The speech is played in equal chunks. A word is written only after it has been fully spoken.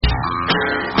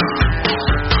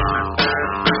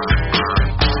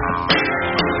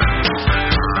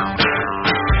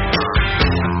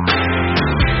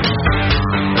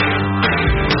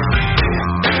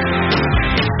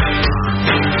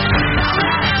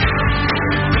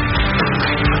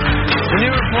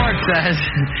says,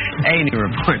 a new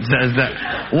report says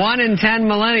that 1 in 10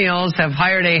 millennials have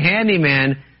hired a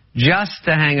handyman just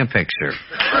to hang a picture.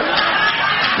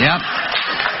 Yep.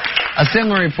 A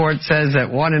similar report says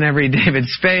that 1 in every David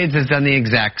Spades has done the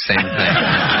exact same thing.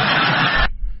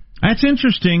 That's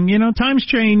interesting. You know, times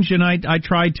change, and I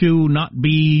try to not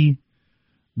be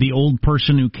the old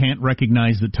person who can't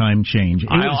recognize that time change.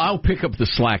 I'll pick up the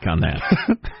slack on that.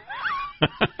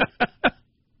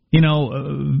 You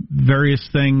know, various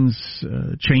things,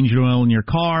 changing oil in your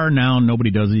car. Now nobody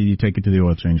does it. You take it to the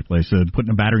oil change place. Putting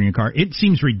a battery in your car. It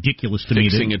seems ridiculous to me.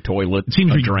 Fixing a toilet, it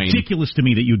seems drain. ridiculous to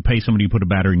me that you'd pay somebody to put a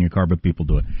battery in your car, but people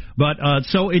do it. But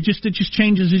so it just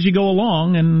changes as you go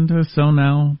along, and so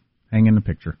now hang in the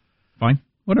picture. Fine,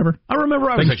 whatever. I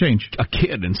remember I was a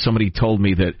kid, and somebody told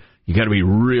me that you got to be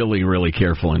really, really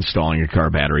careful installing your car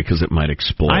battery because it might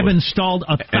explode. I've installed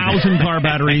 1,000 car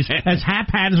batteries as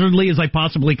haphazardly as I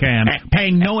possibly can,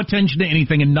 paying no attention to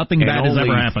anything, and nothing bad has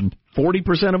ever happened.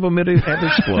 40% of them have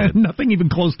exploded. Nothing even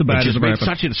close to bad has ever happened. It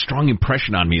made such a strong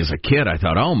impression on me as a kid. I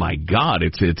thought, oh my God,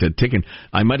 it's a ticking.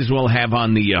 I might as well have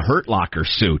on the Hurt Locker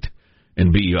suit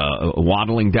and be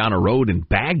waddling down a road in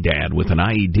Baghdad with an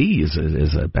IED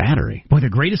as a battery. Boy, the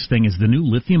greatest thing is the new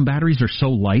lithium batteries are so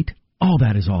light. Oh,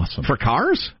 that is awesome. For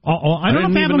cars? I don't know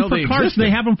if they have them for cars. Existed. They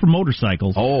have them for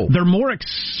motorcycles. Oh. They're more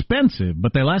expensive,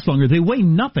 but they last longer. They weigh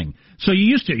nothing. So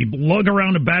you lug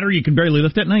around a battery, you can barely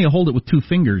lift it. Now you hold it with 2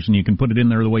 fingers, and you can put it in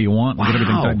there the way you want and get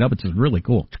everything tightened up. It's really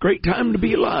cool. It's a great time to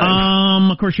be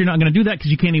alive. Of course, you're not going to do that because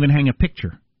you can't even hang a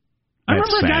picture. I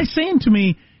remember a guy saying to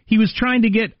me he was trying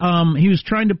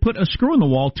to put a screw in the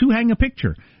wall to hang a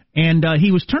picture, and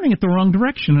he was turning it the wrong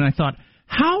direction, and I thought,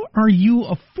 how are you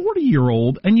a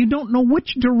 40-year-old and you don't know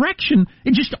which direction?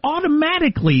 It just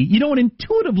automatically, you don't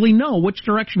intuitively know which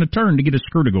direction to turn to get a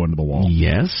screw to go into the wall.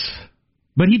 Yes.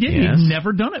 But he didn't. Yes. He'd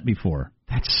never done it before.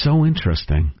 That's so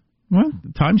interesting. Well,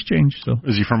 times change, so.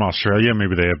 Is he from Australia?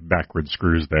 Maybe they have backward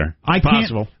screws there.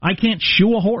 Possible. I can't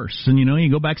shoe a horse, and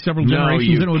you go back several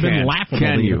generations and it would have been laughable.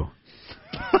 Can you?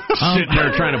 Sitting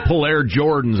there trying to pull Air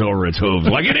Jordans over its hooves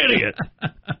like an idiot.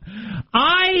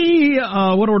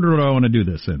 What order do I want to do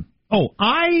this in?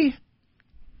 I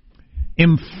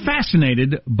am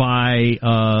fascinated by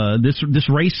this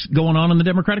race going on the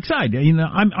Democratic side.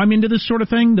 I'm into this sort of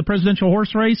thing, the presidential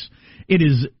horse race. It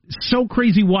is so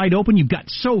crazy wide open. You've got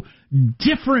so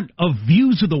different of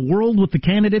views of the world with the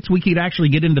candidates. We could actually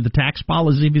get into the tax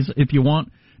policies if you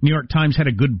want. New York Times had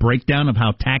a good breakdown of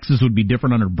how taxes would be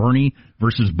different under Bernie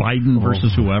versus Biden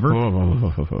versus whoever.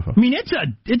 I mean,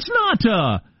 it's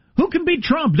not who can beat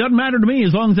Trump doesn't matter to me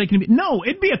as long as they can beat. No,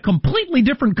 it'd be a completely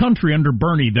different country under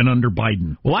Bernie than under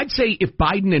Biden. Well, I'd say if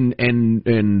Biden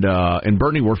and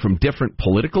Bernie were from different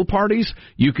political parties,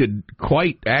 you could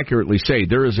quite accurately say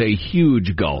there is a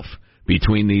huge gulf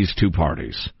between these two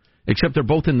parties, except they're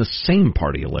both in the same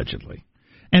party, allegedly.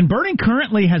 And Bernie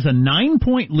currently has a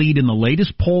 9-point lead in the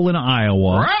latest poll in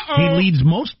Iowa. He leads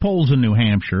most polls in New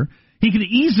Hampshire. He could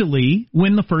easily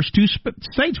win the first 2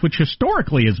 states, which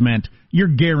historically has meant you're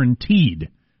guaranteed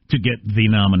to get the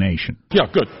nomination. Yeah,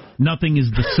 good. Nothing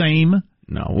is the same.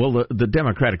 No, well, the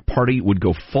Democratic Party would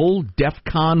go full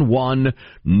DEFCON 1,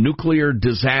 nuclear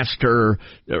disaster,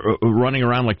 running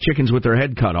around like chickens with their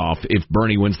head cut off if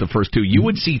Bernie wins the first 2. You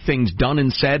would see things done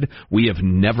and said we have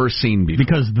never seen before.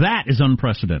 Because that is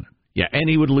unprecedented. Yeah, and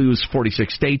he would lose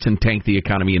 46 states and tank the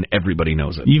economy, and everybody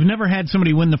knows it. You've never had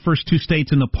somebody win the first 2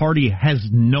 states, and the party has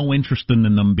no interest in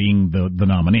them being the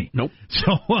nominee. Nope.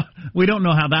 So we don't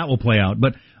know how that will play out,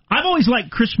 but I've always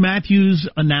liked Chris Matthews'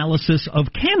 analysis of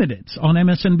candidates on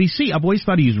MSNBC. I've always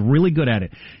thought he's really good at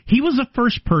it. He was the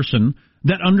first person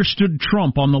that understood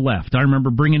Trump on the left. I remember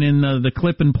bringing in the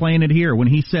clip and playing it here when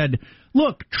he said,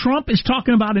 look, Trump is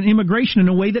talking about an immigration in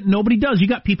a way that nobody does. You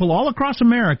got people all across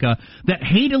America that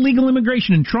hate illegal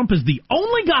immigration, and Trump is the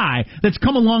only guy that's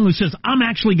come along who says, I'm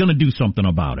actually going to do something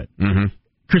about it. Mm-hmm.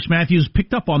 Chris Matthews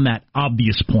picked up on that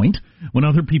obvious point when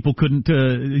other people couldn't,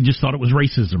 just thought it was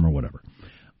racism or whatever.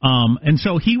 And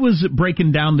so he was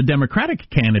breaking down the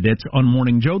Democratic candidates on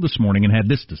Morning Joe this morning and had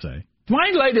this to say.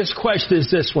 My latest question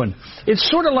is this one. It's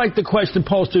sort of like the question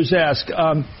pollsters ask,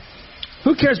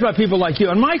 who cares about people like you?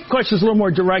 And my question is a little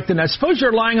more direct than that. Suppose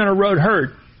you're lying on a road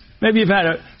hurt. Maybe you've had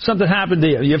something happen to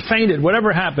you. You fainted,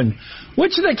 whatever happened.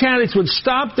 Which of the candidates would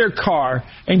stop their car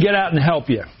and get out and help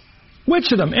you?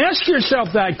 Which of them? Ask yourself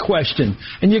that question,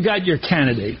 and you got your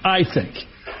candidate, I think.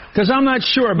 Because I'm not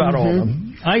sure about all of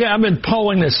them. I've been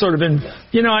polling this sort of in,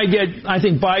 I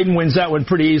think Biden wins that one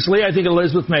pretty easily. I think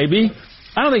Elizabeth maybe.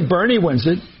 I don't think Bernie wins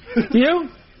it. Do you?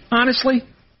 Honestly?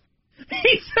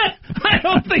 He said, I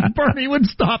don't think Bernie would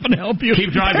stop and help you.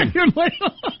 Keep driving.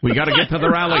 We got to get to the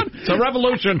rally. It's a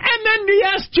revolution. And then he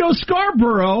asked Joe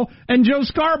Scarborough, and Joe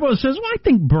Scarborough says, well, I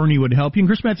think Bernie would help you. And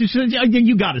Chris Matthews says, yeah,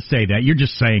 you got to say that. You're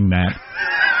just saying that.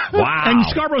 Wow. And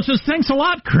Scarborough says, thanks a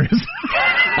lot, Chris.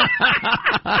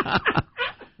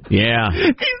 Yeah. He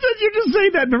said you just say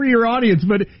that for your audience,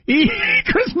 but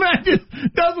Chris Matthews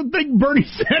doesn't think Bernie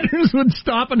Sanders would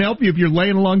stop and help you if you're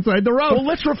laying alongside the road. Well,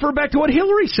 let's refer back to what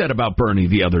Hillary said about Bernie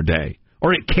the other day.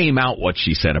 Or it came out what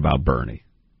she said about Bernie.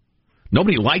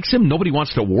 Nobody likes him. Nobody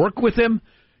wants to work with him.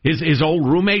 His old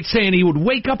roommate saying he would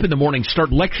wake up in the morning,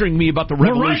 start lecturing me about the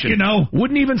revolution. Right, you know.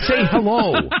 Wouldn't even say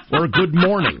hello or good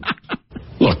morning.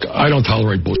 Look, I don't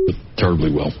tolerate bullshit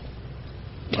terribly well.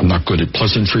 I'm not good at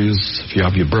pleasantries. If you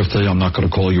have your birthday, I'm not going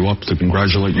to call you up to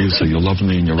congratulate you, say you love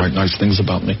me and you write nice things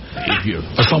about me.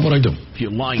 That's not what I do. If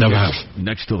you're lying Never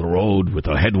next to the road with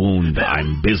a head wound,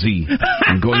 I'm busy.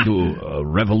 I'm going to a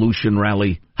revolution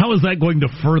rally. How is that going to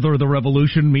further the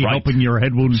revolution, me helping your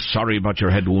head wound? Sorry about your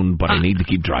head wound, but I need to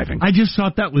keep driving. I just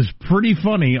thought that was pretty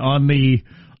funny on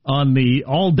the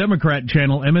all-Democrat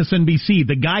channel, MSNBC,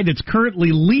 the guy that's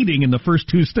currently leading in the first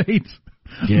two states.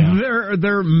 Yeah.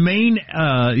 Their main,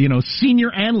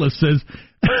 senior analyst says,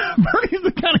 Bernie's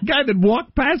the kind of guy that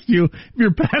walk past you if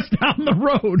you're passed out on the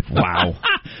road. Wow.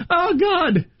 Oh,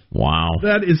 God. Wow.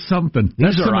 That is something.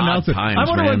 These are odd times,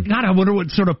 I wonder what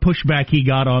sort of pushback he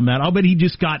got on that. I'll bet he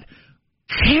just got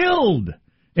killed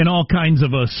in all kinds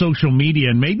of social media,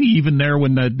 and maybe even there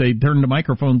when they turned the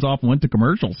microphones off and went to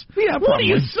commercials. Yeah, what are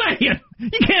you saying? You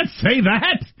can't say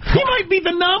that. He might be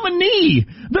the nominee.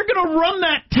 They're going to run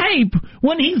that tape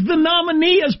when he's the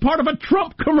nominee as part of a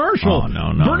Trump commercial. Oh,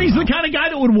 no. Bernie's the kind of guy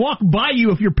that would walk by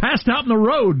you if you're passed out in the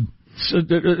road. So,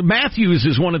 Matthews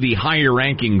is one of the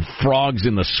higher-ranking frogs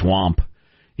in the swamp.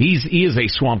 He is a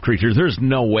swamp creature. There's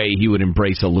no way he would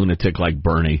embrace a lunatic like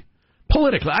Bernie.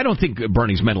 Politically, I don't think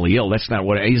Bernie's mentally ill. That's not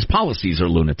what his policies are.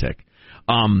 Lunatic.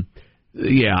 Well,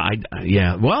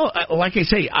 like I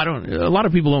say, a lot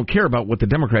of people don't care about what the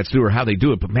Democrats do or how they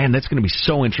do it, but man, that's going to be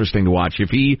so interesting to watch. If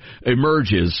he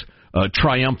emerges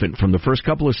triumphant from the first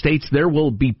couple of states, there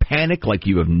will be panic like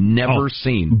you have never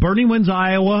seen. Bernie wins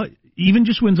Iowa, even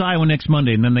just wins Iowa next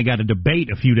Monday, and then they got a debate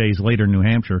a few days later in New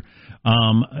Hampshire.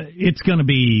 It's going to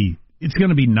be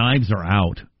knives are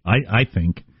out, I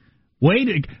think.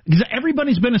 Because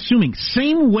everybody's been assuming,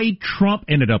 same way Trump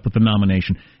ended up with the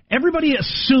nomination. Everybody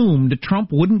assumed that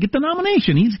Trump wouldn't get the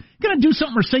nomination. He's going to do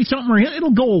something or say something or it'll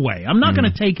go away. I'm not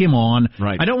going to take him on.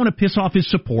 Right. I don't want to piss off his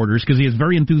supporters because he has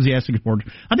very enthusiastic supporters.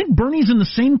 I think Bernie's in the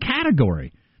same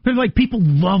category. Like, people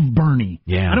love Bernie.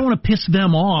 Yeah. I don't want to piss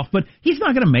them off, but he's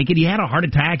not going to make it. He had a heart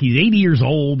attack. He's 80 years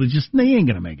old. It's just, he ain't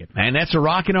going to make it. And that's a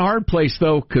rock and a hard place,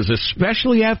 though, because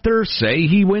especially after, say,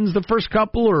 he wins the first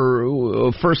couple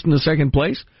or first and the second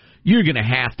place, you're going to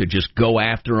have to just go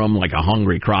after him like a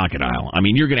hungry crocodile. I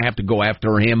mean, you're going to have to go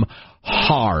after him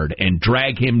hard and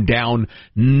drag him down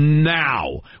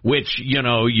now, which,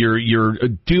 your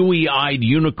dewy-eyed,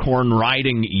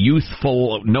 unicorn-riding,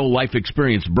 youthful, no-life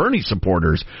experience Bernie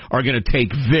supporters are going to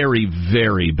take very,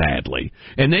 very badly.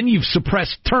 And then you've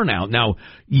suppressed turnout. Now,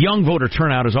 young voter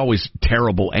turnout is always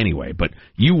terrible anyway, but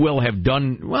you will have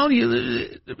done,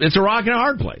 it's a rock and a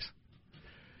hard place.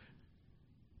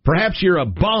 Perhaps you're a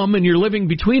bum and you're living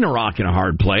between a rock and a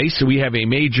hard place. So we have a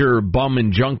major bum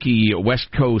and junkie West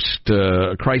Coast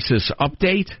crisis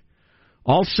update.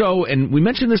 Also, and we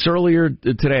mentioned this earlier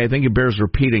today, I think it bears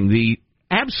repeating, the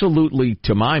absolutely,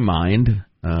 to my mind,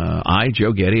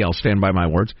 Joe Getty, I'll stand by my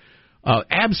words,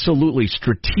 absolutely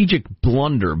strategic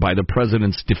blunder by the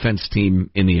president's defense team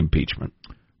in the impeachment.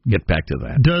 Get back to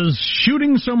that. Does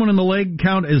shooting someone in the leg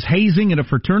count as hazing at a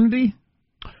fraternity?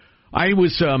 I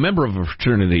was a member of a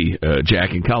fraternity,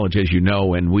 Jack, in college, as you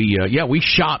know, and we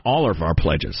shot all of our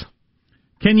pledges.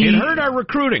 It hurt our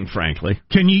recruiting, frankly.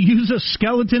 Can you use a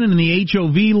skeleton in the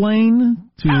HOV lane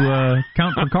to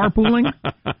count for carpooling?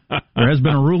 There has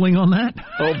been a ruling on that.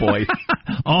 Oh, boy.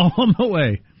 All on the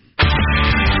way.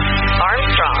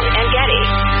 Armstrong and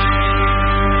Getty.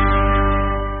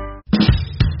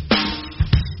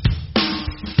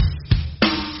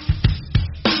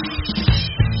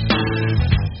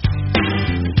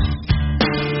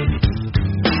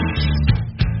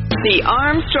 The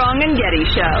Armstrong and Getty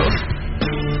Show.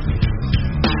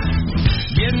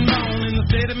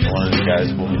 One of the guys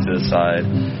pulled me to the side,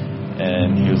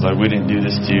 and he was like, "We didn't do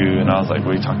this to you." And I was like,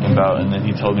 "What are you talking about?" And then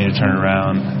he told me to turn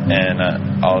around, and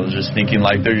I was just thinking,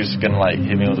 like, they're just going to, like,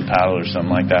 hit me with a paddle or something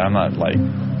like that. I'm not, like,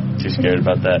 too scared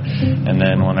about that. And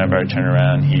then whenever I turn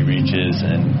around, he reaches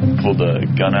and pulled a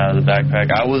gun out of the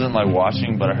backpack. I wasn't, like,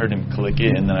 watching, but I heard him click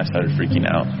it, and then I started freaking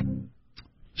out.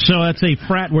 So that's a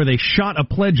frat where they shot a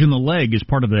pledge in the leg as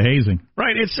part of the hazing.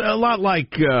 Right, it's a lot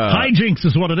like... hijinks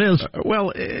is what it is.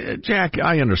 Jack,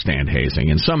 I understand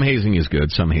hazing, and some hazing is good,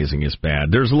 some hazing is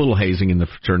bad. There's a little hazing in the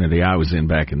fraternity I was in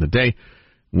back in the day.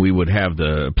 We would have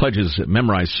the pledges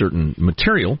memorize certain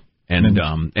material, and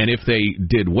if they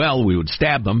did well, we would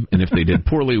stab them, and if they did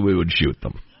poorly, we would shoot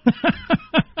them.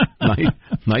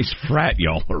 Nice frat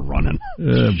y'all are running.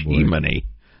 Jiminy.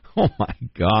 Oh, my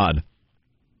God.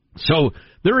 So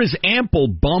there is ample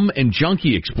bum and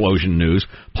junkie explosion news,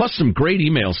 plus some great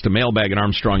emails to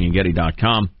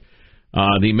mailbag@armstrongandgetty.com.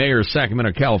 The mayor of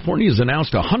Sacramento, California, has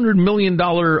announced a $100 million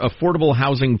affordable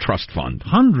housing trust fund.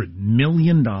 $100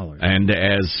 million. And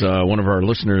as one of our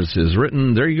listeners has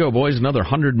written, there you go, boys, another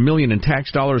 $100 million in tax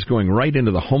dollars going right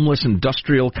into the homeless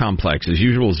industrial complex. As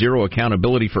usual, zero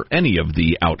accountability for any of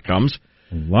the outcomes.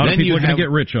 A lot of people are going to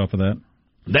get rich off of that.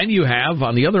 Then you have,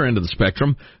 on the other end of the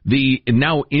spectrum, the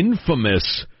now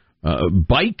infamous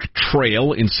bike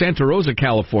trail in Santa Rosa,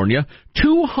 California.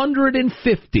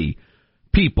 250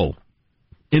 people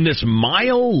in this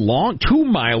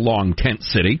 2-mile-long tent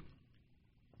city.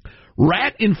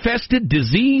 Rat-infested,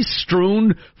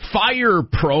 disease-strewn,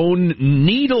 fire-prone,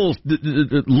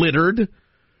 needle-littered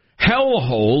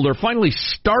hellhole. They're finally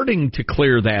starting to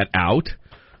clear that out.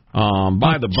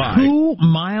 By the by.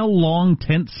 2-mile-long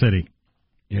tent city.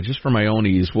 Yeah, just for my own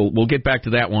ease. We'll get back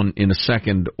to that one in a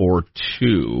second or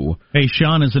two. Hey,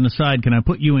 Sean, as an aside, can I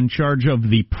put you in charge of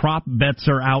the prop bets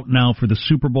are out now for the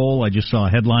Super Bowl? I just saw a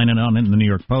headline on it in the New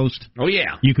York Post. Oh,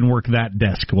 yeah. You can work that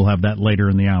desk. We'll have that later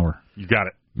in the hour. You got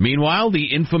it. Meanwhile,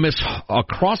 the infamous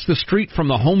across the street from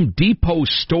the Home Depot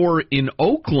store in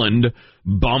Oakland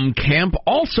bum camp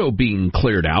also being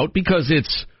cleared out because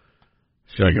it's...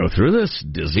 Should I go through this?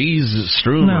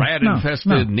 Disease-strewn,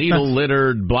 rat-infested,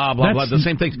 needle-littered, blah, blah, blah, the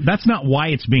same thing. That's not why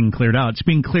it's being cleared out. It's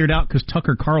being cleared out because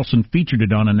Tucker Carlson featured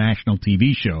it on a national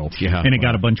TV show, and it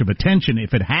got a bunch of attention.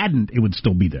 If it hadn't, it would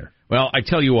still be there. Well, I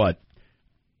tell you what,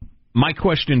 my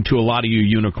question to a lot of you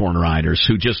unicorn riders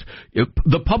who just,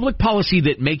 the public policy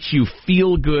that makes you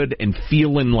feel good and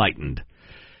feel enlightened.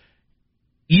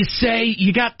 You say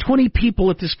you got 20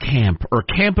 people at this camp or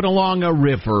camping along a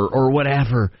river or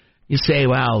whatever. You say,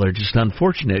 well, they're just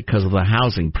unfortunate because of the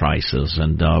housing prices,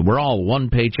 and we're all one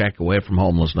paycheck away from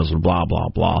homelessness and blah, blah,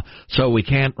 blah, so we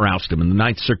can't roust them. And the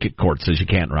Ninth Circuit Court says you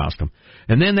can't roust them.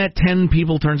 And then that 10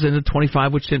 people turns into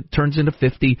 25, which turns into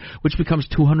 50, which becomes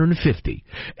 250.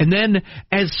 And then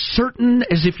as certain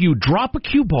as if you drop a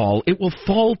cue ball, it will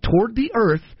fall toward the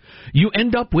earth. You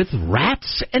end up with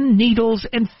rats and needles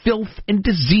and filth and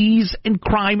disease and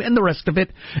crime and the rest of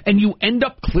it, and you end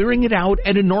up clearing it out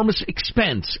at enormous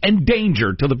expense and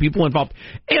danger to the people involved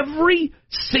every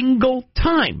single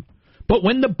time. But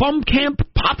when the bum camp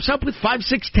pops up with 5,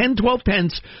 6, 10, 12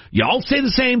 tents, you all say the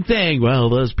same thing. Well,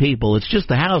 those people, it's just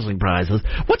the housing prices.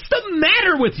 What's the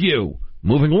matter with you?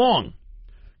 Moving along.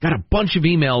 Got a bunch of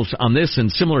emails on this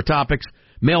and similar topics.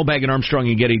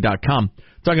 Mailbag@armstrongandgetty.com.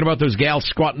 Talking about those gals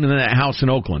squatting in that house in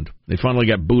Oakland. They finally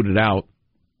got booted out.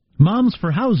 Moms for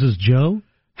houses, Joe.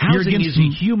 Housing is a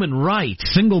human right.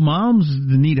 Single moms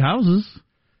need houses.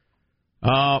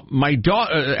 My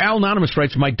daughter, Al Anonymous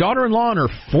writes, my daughter-in-law and her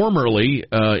formerly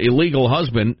illegal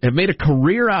husband have made a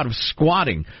career out of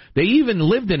squatting. They even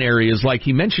lived in areas like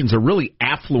he mentions a really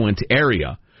affluent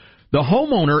area. The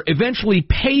homeowner eventually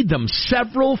paid them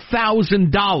several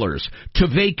 $1,000s to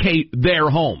vacate their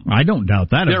home. I don't doubt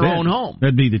that. Their own home.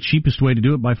 That'd be the cheapest way to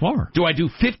do it by far. Do I do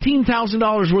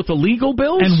 $15,000 worth of legal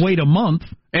bills? And wait a month.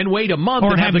 Or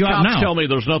and have the cops tell me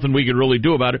there's nothing we can really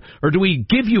do about it? Or do we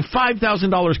give you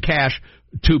 $5,000 cash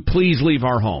to please leave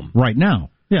our home? Right now.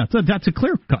 Yeah, that's a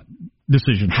clear-cut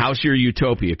decision. How's your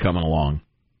utopia coming along?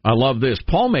 I love this.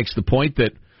 Paul makes the point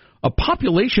that a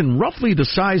population roughly the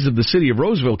size of the city of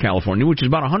Roseville, California, which is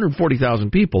about 140,000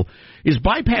 people, is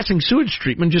bypassing sewage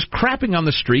treatment, just crapping on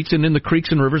the streets and in the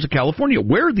creeks and rivers of California.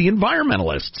 Where are the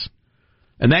environmentalists?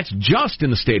 And that's just in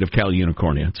the state of Cal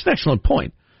Unicornia. It's an excellent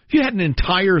point. If you had an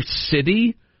entire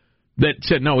city that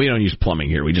said, no, we don't use plumbing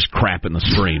here, we just crap in the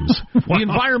streams, wow. The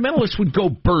environmentalists would go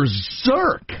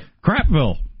berserk.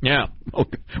 Crapville. Yeah.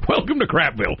 Okay. Welcome to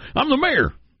Crapville. I'm the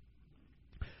mayor.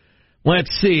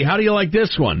 Let's see. How do you like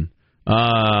this one?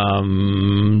 Guys,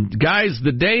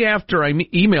 the day after I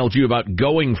emailed you about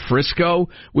Goin Frisco,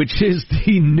 which is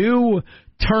the new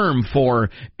term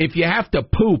for if you have to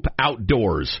poop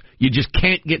outdoors, you just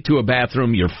can't get to a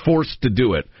bathroom, you're forced to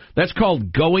do it. That's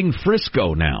called Goin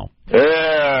Frisco now.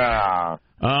 Yeah.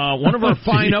 One of our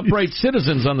fine, upright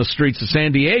citizens on the streets of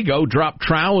San Diego dropped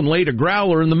trow and laid a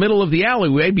growler in the middle of the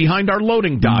alleyway behind our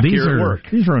loading dock here at work.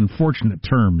 These are unfortunate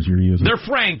terms you're using. They're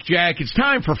frank, Jack. It's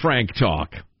time for frank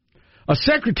talk. A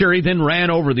secretary then ran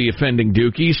over the offending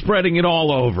dookie, spreading it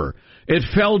all over. It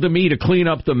fell to me to clean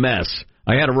up the mess.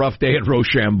 I had a rough day at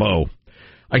Rochambeau.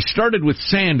 I started with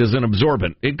sand as an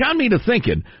absorbent. It got me to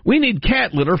thinking, we need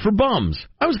cat litter for bums.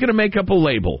 I was going to make up a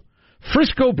label.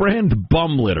 Frisco brand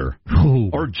bum litter. Ooh.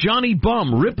 Or Johnny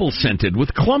Bum ripple scented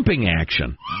with clumping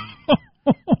action.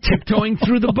 Tiptoeing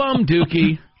through the bum,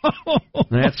 dookie.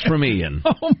 That's from Ian.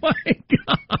 Oh, my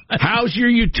God. How's your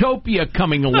utopia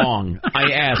coming along?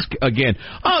 I ask again.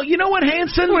 Oh, you know what,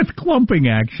 Hanson? With clumping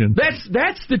action.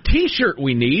 That's the T-shirt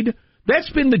we need. That's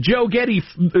been the Joe Getty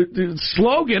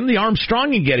slogan, the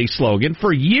Armstrong and Getty slogan,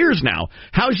 for years now.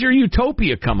 How's your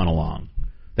utopia coming along?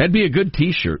 That'd be a good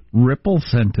T-shirt. Ripple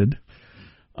scented.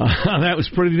 That was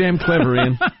pretty damn clever,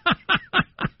 Ian.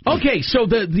 Okay, so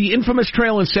the infamous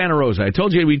trail in Santa Rosa. I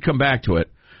told you we'd come back to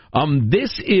it.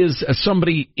 This is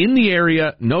somebody in the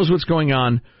area, knows what's going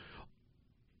on.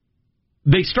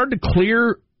 They started to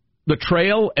clear the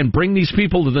trail and bring these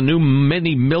people to the new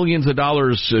many millions of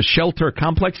dollars shelter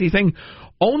complexy thing.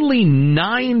 Only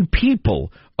 9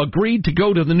 people agreed to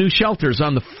go to the new shelters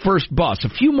on the first bus. A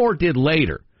few more did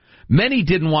later. Many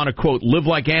didn't want to, quote, live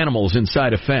like animals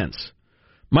inside a fence.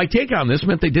 My take on this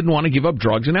meant they didn't want to give up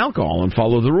drugs and alcohol and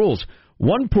follow the rules.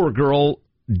 One poor girl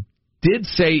did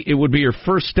say it would be her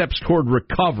first steps toward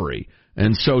recovery,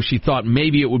 and so she thought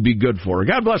maybe it would be good for her.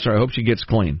 God bless her. I hope she gets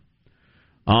clean.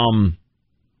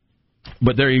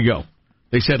 But there you go.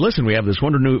 They said, listen, we have this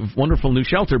wonderful new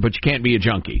shelter, but you can't be a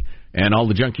junkie. And all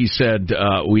the junkies said,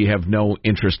 we have no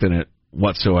interest in it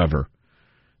whatsoever.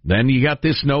 Then you got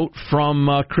this note from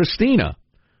Christina,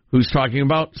 who's talking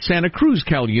about Santa Cruz,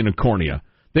 Cal Unicornia,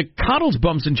 that coddles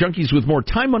bums and junkies with more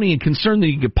time, money, and concern than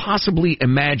you could possibly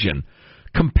imagine.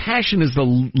 Compassion is the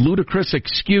ludicrous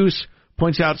excuse,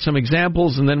 points out some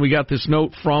examples, and then we got this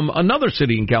note from another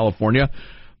city in California.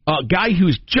 A guy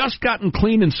who's just gotten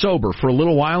clean and sober for a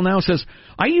little while now says,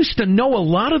 I used to know a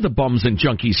lot of the bums and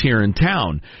junkies here in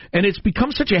town, and it's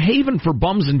become such a haven for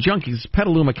bums and junkies,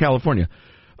 Petaluma, California,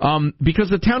 because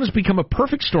the town has become a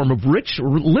perfect storm of rich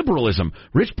liberalism,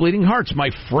 rich bleeding hearts. My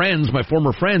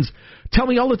former friends, tell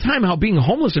me all the time how being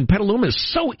homeless in Petaluma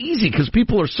is so easy because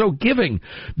people are so giving.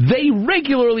 They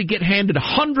regularly get handed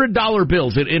 $100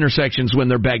 bills at intersections when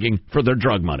they're begging for their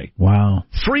drug money. Wow.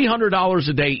 $300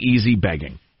 a day easy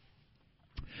begging.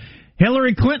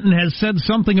 Hillary Clinton has said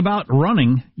something about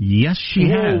running. Yes, she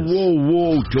has.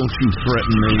 Whoa, don't you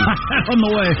threaten me. On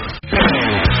the way.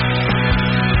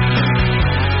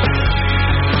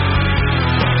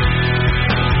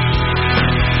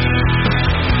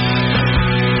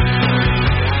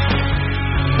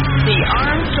 The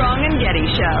Armstrong and Getty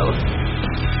Show.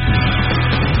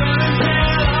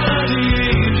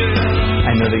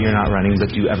 I know that you're not running, but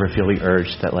do you ever feel the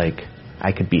urge that, like,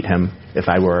 I could beat him if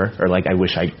I were, or like I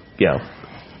wish I, you know?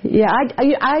 Yeah,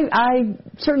 I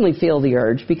certainly feel the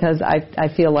urge because I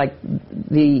feel like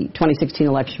the 2016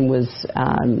 election was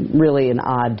really an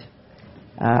odd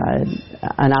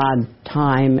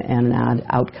time and an odd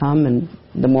outcome, and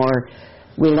the more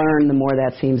we learn, the more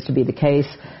that seems to be the case.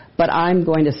 But I'm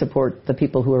going to support the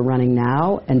people who are running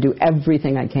now and do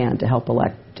everything I can to help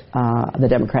elect the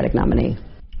Democratic nominee.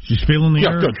 She's feeling the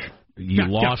urge. Good. You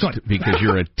lost because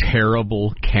you're a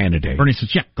terrible candidate. Bernie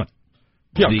says, good.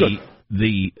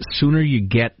 The sooner you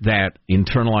get that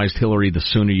internalized Hillary, the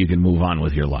sooner you can move on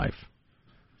with your life.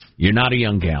 You're not a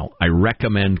young gal. I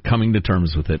recommend coming to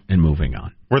terms with it and moving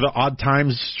on. Were the odd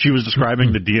times she was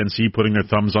describing the DNC putting their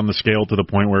thumbs on the scale to the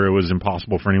point where it was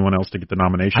impossible for anyone else to get the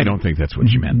nomination? I don't think that's what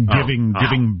she meant. Giving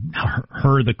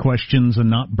her the questions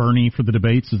and not Bernie for the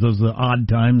debates? Is those the odd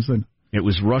times? It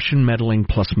was Russian meddling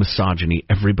plus misogyny.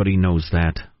 Everybody knows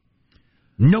that.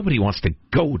 Nobody wants to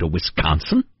go to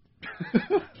Wisconsin.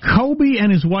 Kobe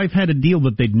and his wife had a deal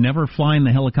that they'd never fly in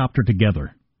the helicopter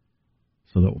together.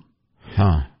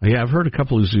 Yeah, I've heard a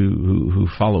couple who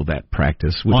follow that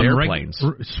practice with airplanes.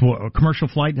 Commercial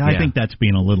flight? I think that's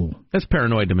being a little... That's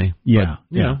paranoid to me. Yeah.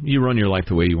 But, you know, you run your life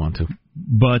the way you want to.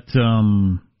 But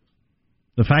the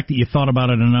fact that you thought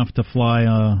about it enough to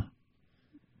fly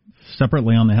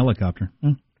separately on the helicopter.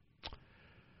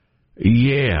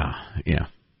 Yeah.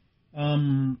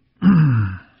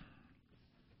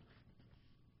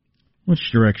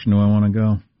 Which direction do I want to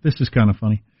go? This is kind of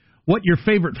funny. What your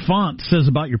favorite font says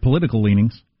about your political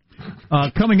leanings.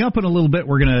 Coming up in a little bit,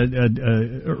 we're going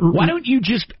to... Why don't you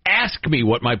just ask me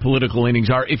what my political leanings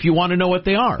are if you want to know what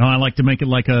they are? Oh, I like to make it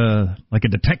like a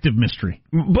detective mystery.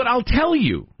 But I'll tell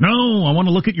you. No, I want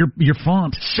to look at your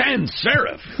font. Sans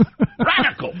serif.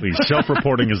 Radical. Please,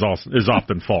 self-reporting is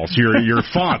often false. Your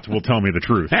font will tell me the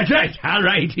truth. That's right. All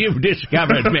right, you've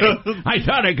discovered me. I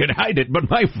thought I could hide it, but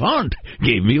my font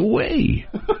gave me away.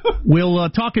 We'll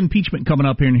talk impeachment coming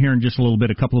up here in just a little bit.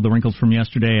 A couple of the wrinkles from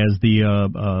yesterday as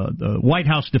the White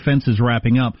House defense is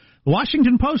wrapping up. The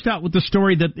Washington Post out with the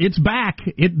story that it's back.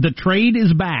 The trade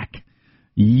is back.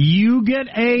 You get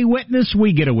a witness,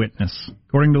 we get a witness.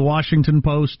 According to the Washington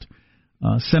Post,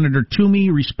 Senator Toomey,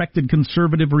 respected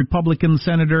conservative Republican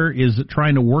senator, is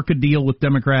trying to work a deal with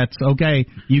Democrats. Okay,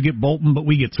 you get Bolton, but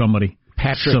we get somebody.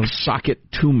 Patrick Socket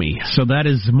Toomey. So that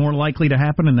is more likely to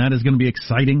happen, and that is going to be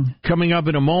exciting. Coming up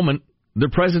in a moment, the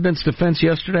president's defense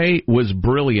yesterday was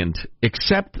brilliant,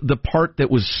 except the part that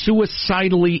was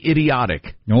suicidally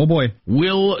idiotic. Oh, boy.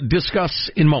 We'll discuss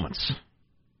in moments.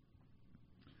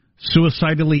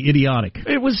 Suicidally idiotic.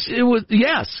 It was,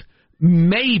 yes,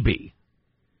 maybe.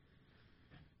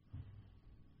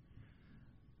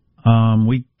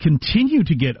 We continue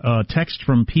to get text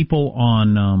from people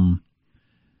on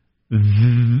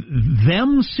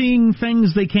them seeing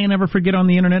things they can't ever forget on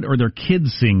the internet, or their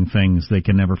kids seeing things they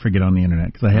can never forget on the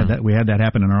internet. Because we had that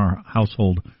happen in our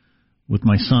household with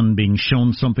my son being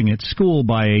shown something at school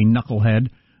by a knucklehead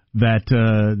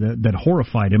that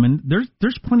horrified him. And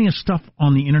there's plenty of stuff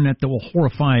on the internet that will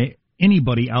horrify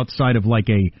anybody outside of like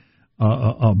a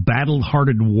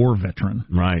battle-hardened war veteran.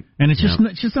 Right. And it's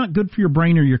just not good for your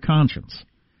brain or your conscience.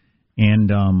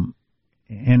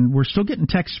 And we're still getting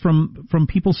texts from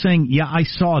people saying, yeah, I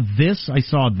saw this, I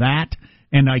saw that,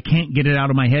 and I can't get it out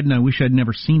of my head, and I wish I'd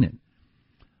never seen it.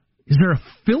 Is there a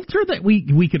filter that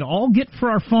we could all get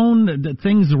for our phone that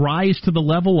things rise to the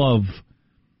level of...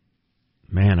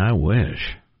 Man, I wish.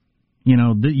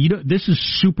 This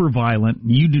is super violent.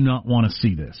 You do not want to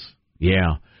see this.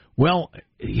 Yeah. Well,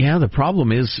 yeah, the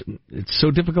problem is it's so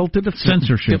difficult to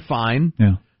censorship. Define.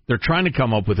 Yeah. They're trying to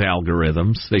come up with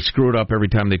algorithms. They screw it up every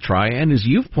time they try. And as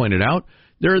you've pointed out,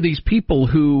 there are these people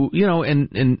who,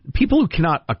 and people who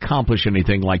cannot accomplish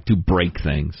anything like to break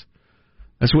things.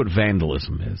 That's what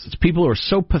vandalism is. It's people who are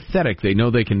so pathetic they know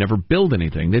they can never build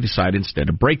anything. They decide instead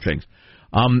to break things.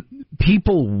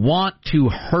 People want to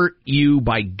hurt you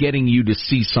by getting you to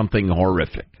see something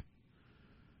horrific.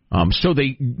 So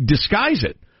they disguise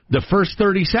it. The first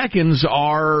 30 seconds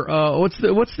are what's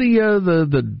the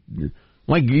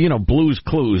Blue's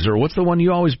Clues, or what's the one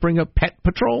you always bring up? Pet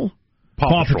Patrol?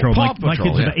 Paw Patrol. My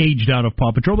kids have aged out of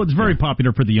Paw Patrol, but it's very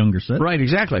popular for the younger set. Right,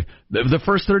 exactly. The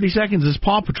first 30 seconds is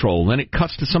Paw Patrol, then it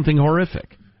cuts to something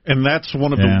horrific. And that's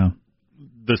one of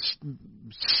the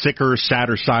sicker,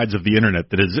 sadder sides of the internet,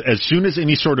 that is, as soon as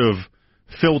any sort of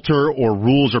filter or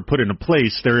rules are put into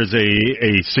place, there is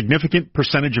a significant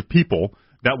percentage of people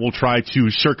that will try to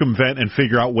circumvent and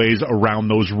figure out ways around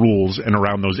those rules and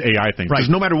around those AI things. Because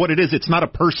no matter what it is, it's not a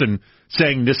person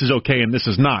saying this is okay and this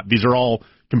is not. These are all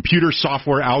computer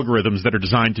software algorithms that are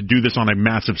designed to do this on a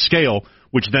massive scale,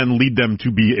 which then lead them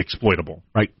to be exploitable.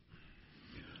 Right.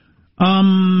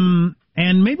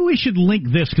 And maybe we should link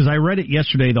this, because I read it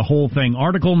yesterday, the whole thing.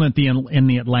 Article in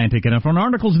the Atlantic. And if an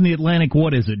article's in the Atlantic,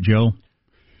 what is it, Joe?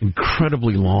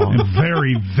 Incredibly long.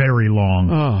 Very, very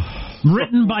long.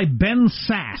 Written by Ben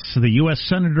Sasse, the U.S.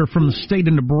 Senator from the state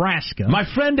of Nebraska. My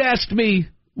friend asked me,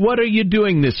 what are you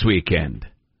doing this weekend?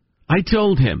 I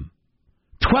told him,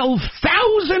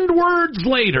 12,000 words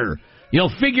later,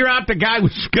 you'll figure out the guy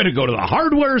was going to go to the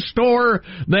hardware store,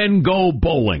 then go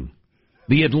bowling.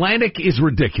 The Atlantic is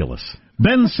ridiculous.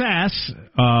 Ben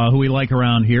Sasse, who we like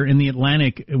around here, in the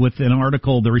Atlantic with an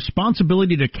article, The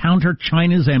Responsibility to Counter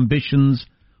China's Ambitions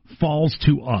Falls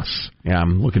to Us. Yeah,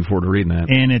 I'm looking forward to reading that.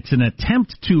 And it's an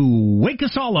attempt to wake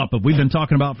us all up, that we've been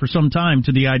talking about for some time,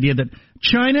 to the idea that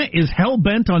China is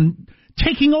hell-bent on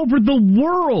taking over the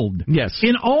world. Yes.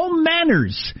 In all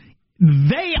manners.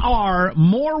 They are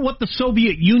more what the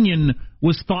Soviet Union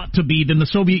was thought to be than the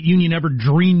Soviet Union ever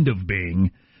dreamed of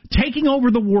being. Taking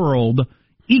over the world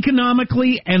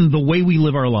economically and the way we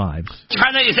live our lives.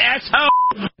 China is asshole!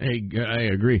 I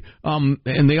agree.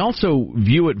 And they also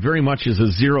view it very much as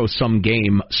a zero-sum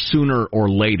game sooner or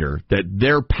later, that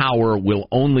their power will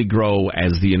only grow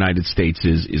as the United States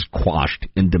is quashed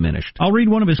and diminished. I'll read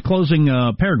one of his closing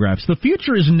paragraphs. The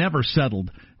future is never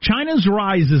settled. China's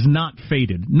rise is not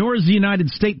fated, nor is the United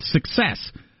States'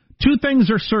 success. Two things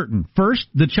are certain. First,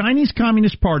 the Chinese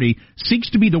Communist Party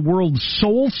seeks to be the world's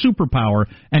sole superpower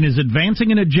and is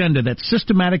advancing an agenda that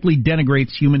systematically denigrates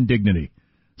human dignity.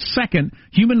 Second,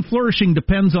 human flourishing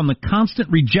depends on the constant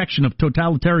rejection of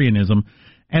totalitarianism.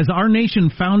 As our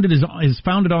nation is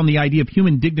founded on the idea of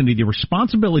human dignity, the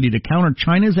responsibility to counter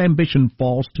China's ambition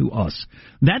falls to us.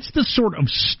 That's the sort of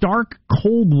stark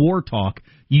Cold War talk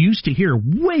you used to hear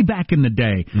way back in the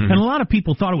day, and a lot of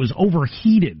people thought it was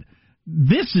overheated.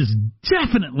 This is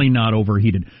definitely not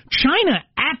overheated. China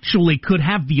actually could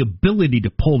have the ability to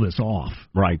pull this off.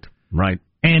 Right.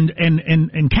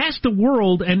 And cast the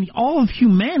world and all of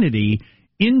humanity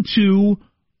into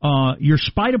you're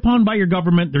spied upon by your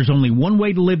government. There's only one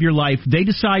way to live your life. They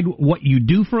decide what you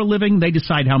do for a living. They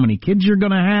decide how many kids you're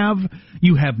going to have.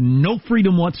 You have no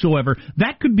freedom whatsoever.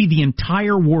 That could be the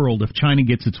entire world if China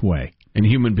gets its way. And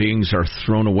human beings are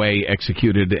thrown away,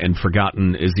 executed, and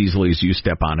forgotten as easily as you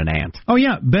step on an ant. Oh,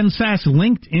 yeah. Ben Sass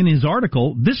linked in his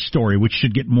article this story, which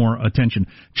should get more attention.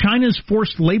 China's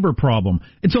forced labor problem.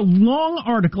 It's a long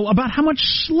article about how much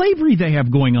slavery they have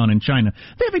going on in China.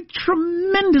 They have a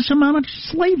tremendous amount of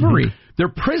slavery. Their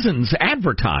prisons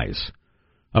advertise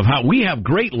of how we have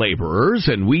great laborers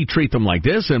and we treat them like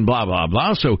this and blah, blah,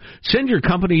 blah. So send your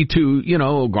company to,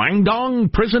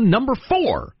 Guangdong prison number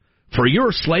 4. For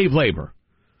your slave labor.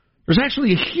 There's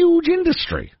actually a huge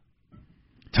industry.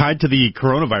 Tied to the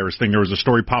coronavirus thing, there was a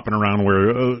story popping around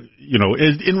where,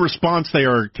 in response, they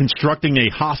are constructing a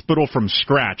hospital from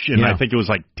scratch in, I think it was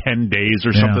like 10 days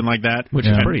or something like that. Which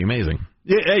is pretty amazing.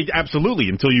 Yeah, absolutely,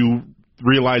 until you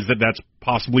realize that that's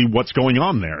possibly what's going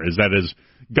on there, is that is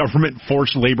government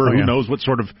forced labor. Who knows what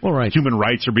sort of human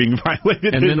rights are being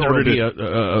violated. And then there will be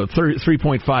a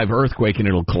 3.5 earthquake and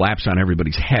it'll collapse on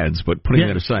everybody's heads, but putting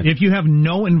that aside. If you have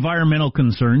no environmental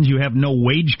concerns, you have no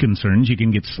wage concerns, you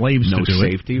can get slaves to do it. No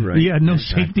safety, right? Yeah, no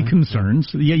safety concerns.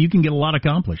 Yeah, you can get a lot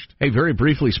accomplished. Hey, very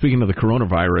briefly, speaking of the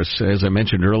coronavirus, as I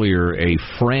mentioned earlier, a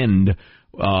friend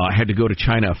had to go to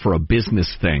China for a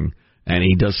business thing. And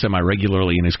he does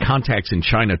semi-regularly, and his contacts in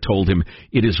China told him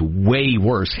it is way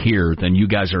worse here than you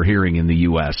guys are hearing in the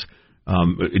U.S.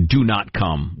 Do not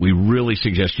come. We really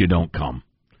suggest you don't come.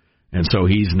 And so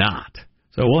he's not.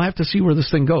 So we'll have to see where this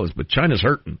thing goes. But China's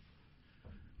hurting.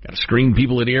 Got to screen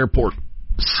people at the airport.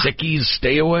 Sickies,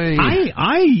 stay away.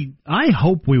 I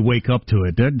hope we wake up to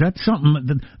it. That's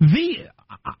something.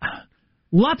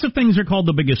 Lots of things are called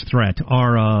the biggest threat.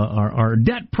 Our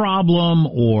debt problem,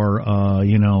 or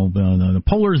the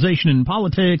polarization in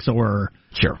politics, or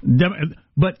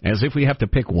but as if we have to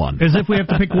pick one.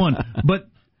 But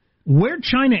where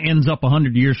China ends up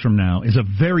 100 years from now is a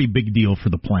very big deal for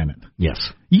the planet.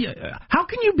 Yes. Yeah. How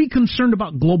can you be concerned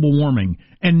about global warming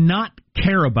and not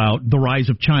care about the rise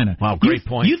of China? Wow, great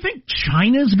point. You think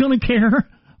China's going to care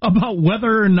about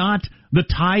whether or not the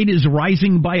tide is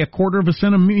rising by 1/4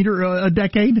 centimeter a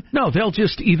decade? No, they'll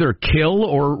just either kill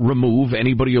or remove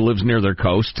anybody who lives near their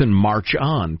coast and march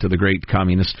on to the great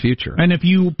communist future. And if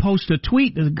you post a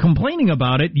tweet complaining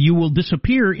about it, you will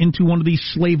disappear into one of these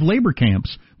slave labor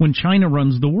camps when China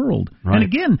runs the world. Right. And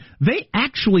again, they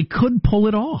actually could pull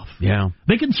it off. Yeah.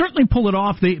 They can certainly pull it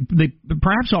off. They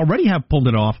perhaps already have pulled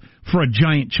it off for a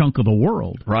giant chunk of the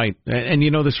world. Right. And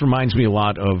this reminds me a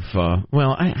lot of,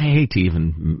 I hate to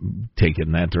even take it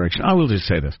in that direction. I will just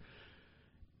say this.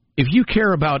 If you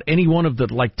care about any one of the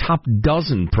top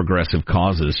dozen progressive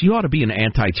causes, you ought to be an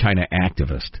anti-China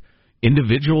activist.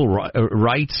 Individual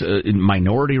rights,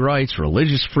 minority rights,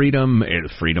 religious freedom,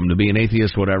 freedom to be an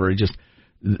atheist, whatever.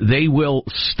 They will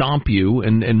stomp you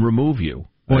and remove you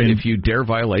if you dare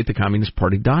violate the Communist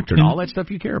Party doctrine. All that stuff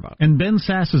you care about. And Ben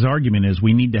Sass's argument is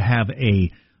we need to have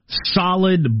a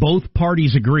solid, both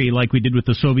parties agree, like we did with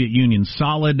the Soviet Union,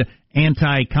 solid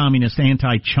anti-communist,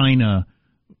 anti-China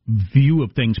view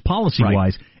of things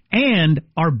policy-wise. Right. And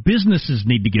our businesses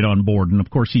need to get on board. And, of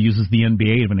course, he uses the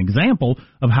NBA as an example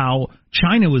of how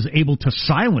China was able to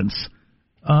silence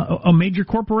a major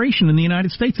corporation in the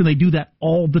United States, and they do that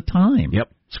all the time.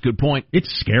 Yep, it's a good point. It's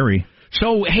scary.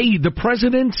 So, hey, the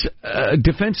president's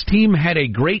defense team had a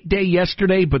great day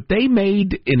yesterday, but they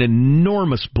made an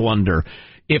enormous blunder.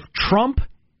 If Trump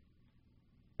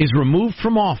is removed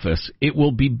from office, it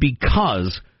will be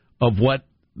because of what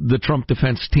the Trump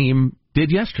defense team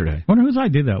did yesterday. I wonder whose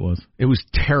idea that was. It was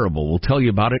terrible. We'll tell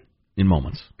you about it in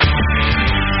moments.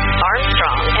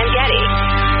 Armstrong and Getty.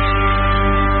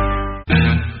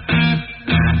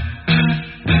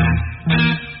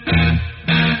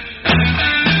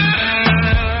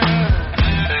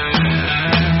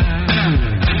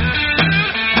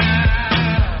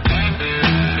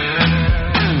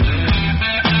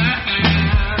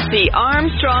 The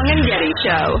Armstrong and Getty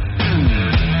Show.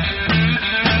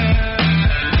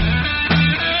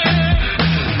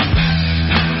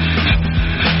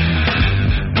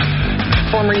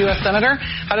 Former U.S. Senator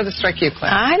How did this strike you,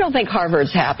 Claire? I don't think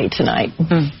Harvard's happy tonight.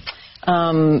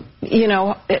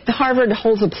 Harvard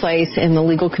holds a place in the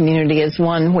legal community as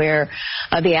one where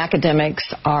the academics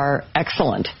are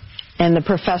excellent and the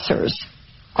professors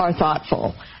are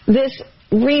thoughtful. This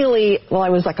really,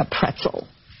 I was like a pretzel.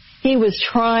 He was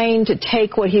trying to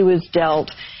take what he was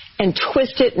dealt and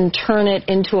twist it and turn it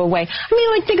into a way.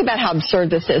 Think about how absurd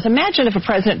this is. Imagine if a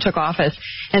president took office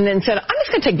and then said, I'm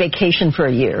just going to take vacation for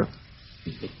a year.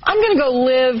 I'm going to go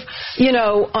live,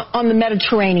 on the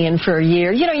Mediterranean for a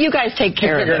year. You guys take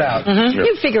care of it. Figure it out.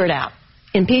 You figure it out.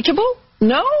 Impeachable?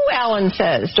 No, Alan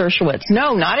says, Dershowitz.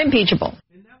 No, not impeachable.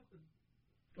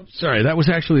 Sorry, that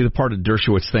was actually the part of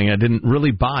Dershowitz thing I didn't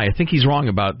really buy. I think he's wrong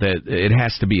about that. It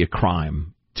has to be a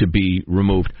crime to be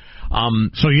removed.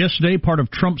 So yesterday, part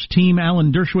of Trump's team,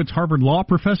 Alan Dershowitz, Harvard law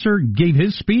professor, gave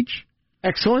his speech.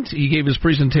 Excellent. He gave his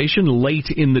presentation late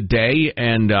in the day,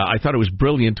 and I thought it was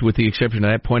brilliant with the exception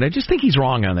of that point. I just think he's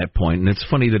wrong on that point, and it's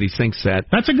funny that he thinks that.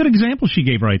 That's a good example she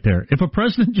gave right there. If a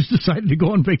president just decided to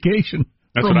go on vacation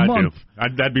That's for what a I'd month, do.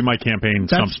 That'd be my campaign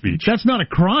stump speech. That's not a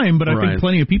crime, but I think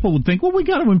plenty of people would think, well, we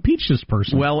got to impeach this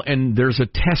person. Well, and there's a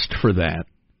test for that.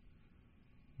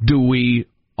 Do we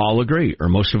all agree, or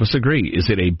most of us agree? Is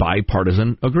it a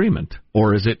bipartisan agreement,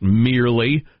 or is it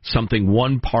merely something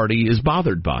one party is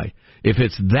bothered by? If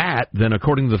it's that, then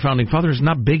according to the Founding Fathers, it's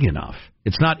not big enough.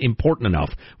 It's not important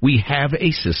enough. We have a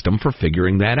system for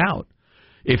figuring that out.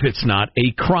 If it's not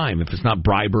a crime, if it's not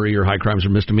bribery or high crimes or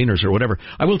misdemeanors or whatever.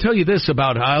 I will tell you this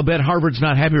about, I'll bet Harvard's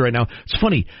not happy right now. It's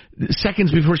funny,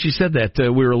 seconds before she said that,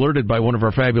 we were alerted by one of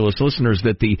our fabulous listeners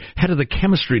that the head of the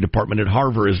chemistry department at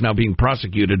Harvard is now being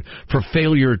prosecuted for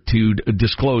failure to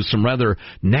disclose some rather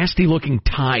nasty-looking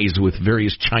ties with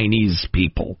various Chinese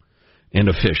people and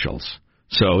officials.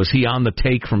 So is he on the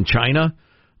take from China?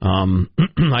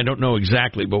 I don't know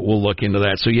exactly, but we'll look into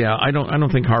that. So yeah, I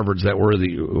don't think Harvard's that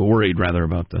worried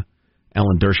about the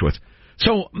Alan Dershowitz.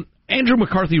 So Andrew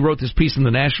McCarthy wrote this piece in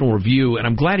the National Review, and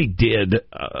I'm glad he did.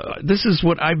 This is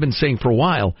what I've been saying for a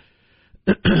while.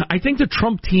 I think the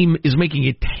Trump team is making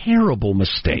a terrible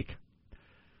mistake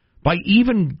by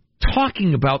even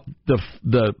talking about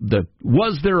the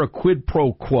was there a quid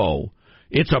pro quo?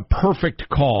 It's a perfect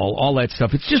call, all that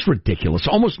stuff. It's just ridiculous.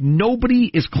 Almost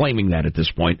nobody is claiming that at this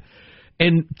point.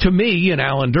 And to me and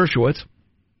Alan Dershowitz,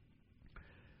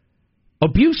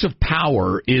 abuse of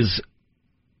power is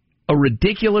a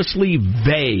ridiculously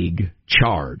vague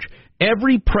charge.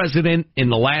 Every president in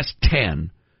the last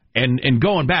 10, and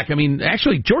going back,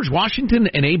 actually George Washington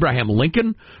and Abraham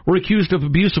Lincoln were accused of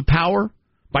abuse of power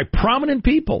by prominent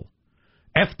people.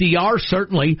 FDR,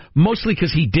 certainly, mostly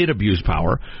because he did abuse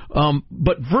power,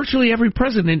 but virtually every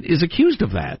president is accused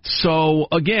of that. So,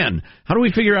 again, how do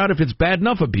we figure out if it's bad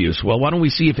enough abuse? Well, why don't we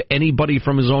see if anybody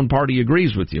from his own party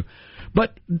agrees with you?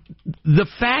 But the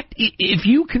fact, if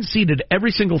you conceded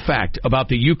every single fact about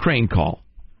the Ukraine call,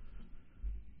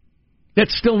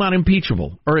 that's still not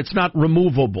impeachable, or it's not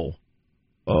removable.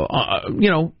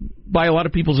 By a lot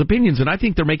of people's opinions, and I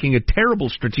think they're making a terrible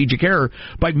strategic error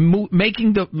by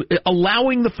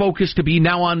allowing the focus to be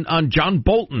now on John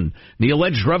Bolton, the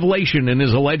alleged revelation in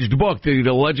his alleged book that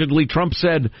allegedly Trump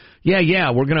said,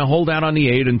 yeah, we're going to hold out on the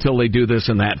aid until they do this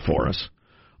and that for us.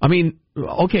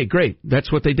 Okay, great.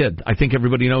 That's what they did. I think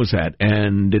everybody knows that,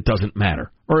 and it doesn't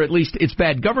matter. Or at least it's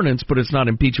bad governance, but it's not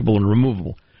impeachable and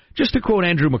removable. Just to quote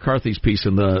Andrew McCarthy's piece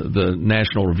in the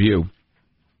National Review.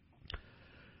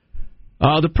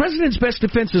 The president's best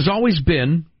defense has always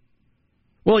been,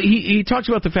 he talks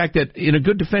about the fact that in a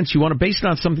good defense you want to base it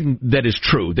on something that is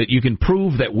true, that you can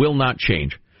prove that will not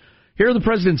change. Here, the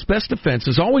president's best defense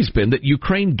has always been that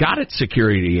Ukraine got its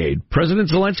security aid. President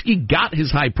Zelensky got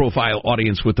his high-profile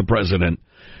audience with the president.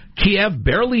 Kiev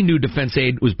barely knew defense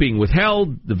aid was being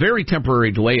withheld. The very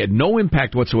temporary delay had no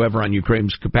impact whatsoever on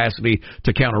Ukraine's capacity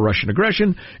to counter Russian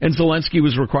aggression, and Zelensky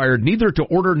was required neither to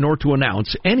order nor to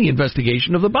announce any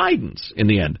investigation of the Bidens in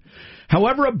the end.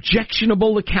 However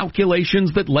objectionable the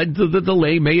calculations that led to the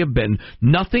delay may have been,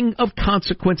 nothing of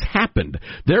consequence happened.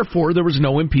 Therefore, there was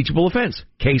no impeachable offense.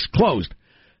 Case closed.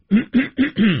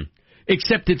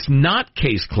 Except it's not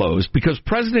case closed because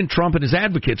President Trump and his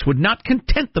advocates would not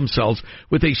content themselves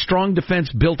with a strong defense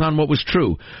built on what was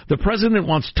true. The president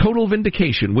wants total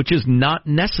vindication, which is not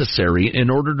necessary in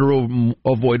order to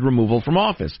avoid removal from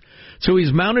office. So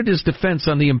he's mounted his defense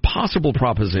on the impossible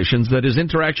propositions that his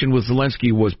interaction with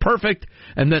Zelensky was perfect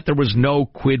and that there was no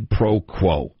quid pro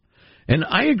quo. And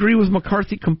I agree with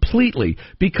McCarthy completely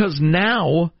because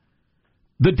now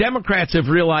the Democrats have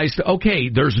realized, okay,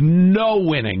 there's no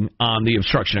winning on the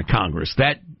obstruction of Congress.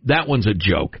 That one's a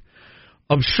joke.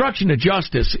 Obstruction of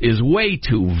justice is way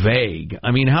too vague.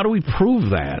 How do we prove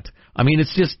that? I mean,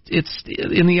 it's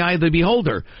in the eye of the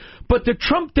beholder. But the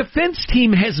Trump defense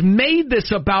team has made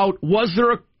this about, was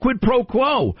there a quid pro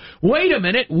quo? Wait a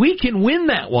minute, we can win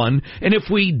that one. And if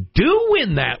we do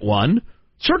win that one, a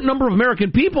certain number of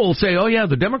American people will say, oh, yeah,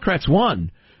 the Democrats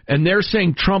won. And they're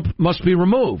saying Trump must be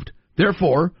removed.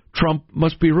 Therefore, Trump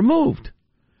must be removed.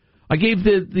 I gave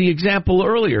the example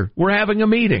earlier. We're having a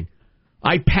meeting.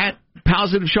 I pat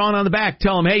Positive Sean on the back,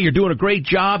 tell him, hey, you're doing a great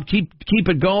job. Keep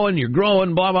it going. You're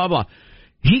growing, blah, blah, blah.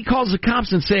 He calls the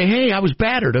cops and say, hey, I was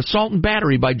battered, assault and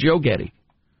battery by Joe Getty.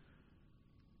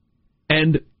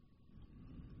 And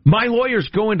my lawyers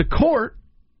go into court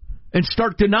and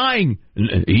start denying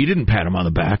he didn't pat him on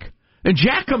the back. And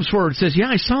Jack comes forward and says, yeah,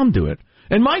 I saw him do it.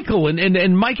 And Michael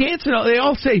and Mike Hansen, they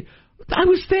all say, I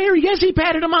was there. Yes, he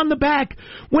patted him on the back.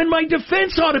 When my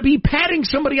defense ought to be patting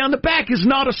somebody on the back is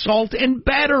not assault and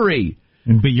battery.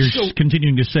 But you're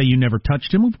continuing to say you never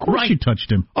touched him? Of course you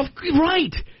touched him.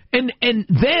 Right. And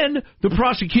then the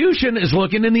prosecution is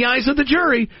looking in the eyes of the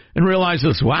jury and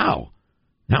realizes, wow,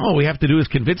 now all we have to do is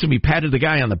convince him he patted the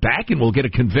guy on the back and we'll get a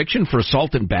conviction for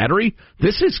assault and battery?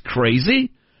 This is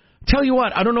crazy. Tell you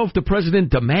what, I don't know if the president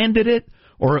demanded it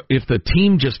or if the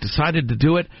team just decided to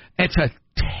do it. It's a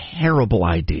terrible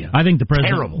idea. I think the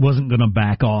president wasn't going to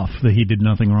back off, that he did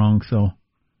nothing wrong, so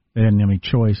they didn't have any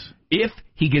choice. If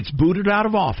he gets booted out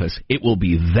of office, it will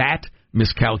be that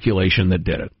miscalculation that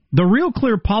did it. The Real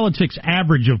Clear Politics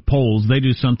average of polls, they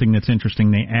do something that's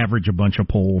interesting. They average a bunch of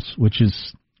polls, which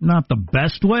is not the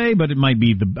best way, but it might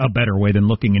be a better way than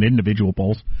looking at individual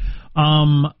polls.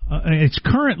 It's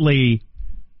currently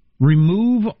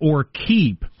remove or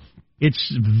keep.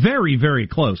 It's very, very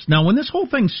close. Now, when this whole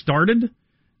thing started,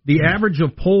 the average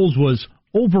of polls was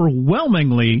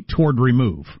overwhelmingly toward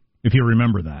remove, if you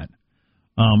remember that.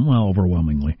 Well,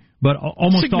 overwhelmingly. But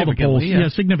almost all the polls,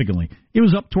 significantly. It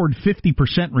was up toward 50%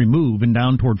 remove and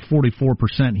down toward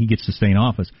 44% he gets to stay in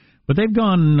office. But they've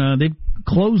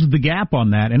closed the gap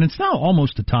on that, and it's now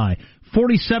almost a tie.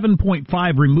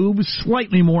 47.5 remove,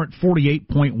 slightly more at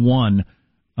 48.1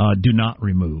 do not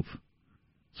remove.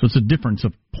 So it's a difference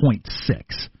of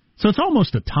 0.6. So it's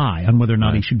almost a tie on whether or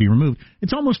not he should be removed.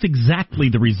 It's almost exactly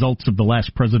the results of the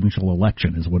last presidential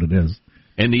election is what it is.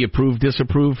 And the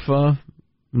approve-disapprove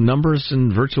numbers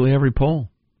in virtually every poll.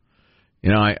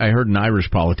 You know, I heard an Irish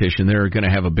politician, they're going to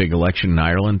have a big election in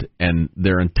Ireland, and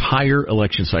their entire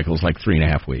election cycle is like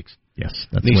 3.5 weeks. Yes.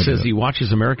 That's and he says he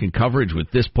watches American coverage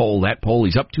with this poll, that poll.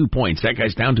 He's up 2 points. That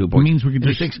guy's down 2 points. It means we could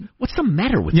just thinks, what's the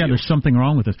matter with you? Yeah, there's something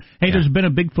wrong with this. Hey, there's been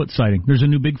a Bigfoot sighting. There's a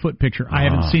new Bigfoot picture. I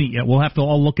haven't seen it yet. We'll have to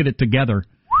all look at it together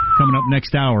coming up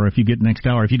next hour if you get next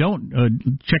hour. If you don't,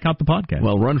 check out the podcast.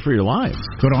 Well, run for your lives.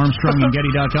 Go to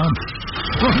ArmstrongandGetty.com.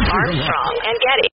 Armstrong and Getty.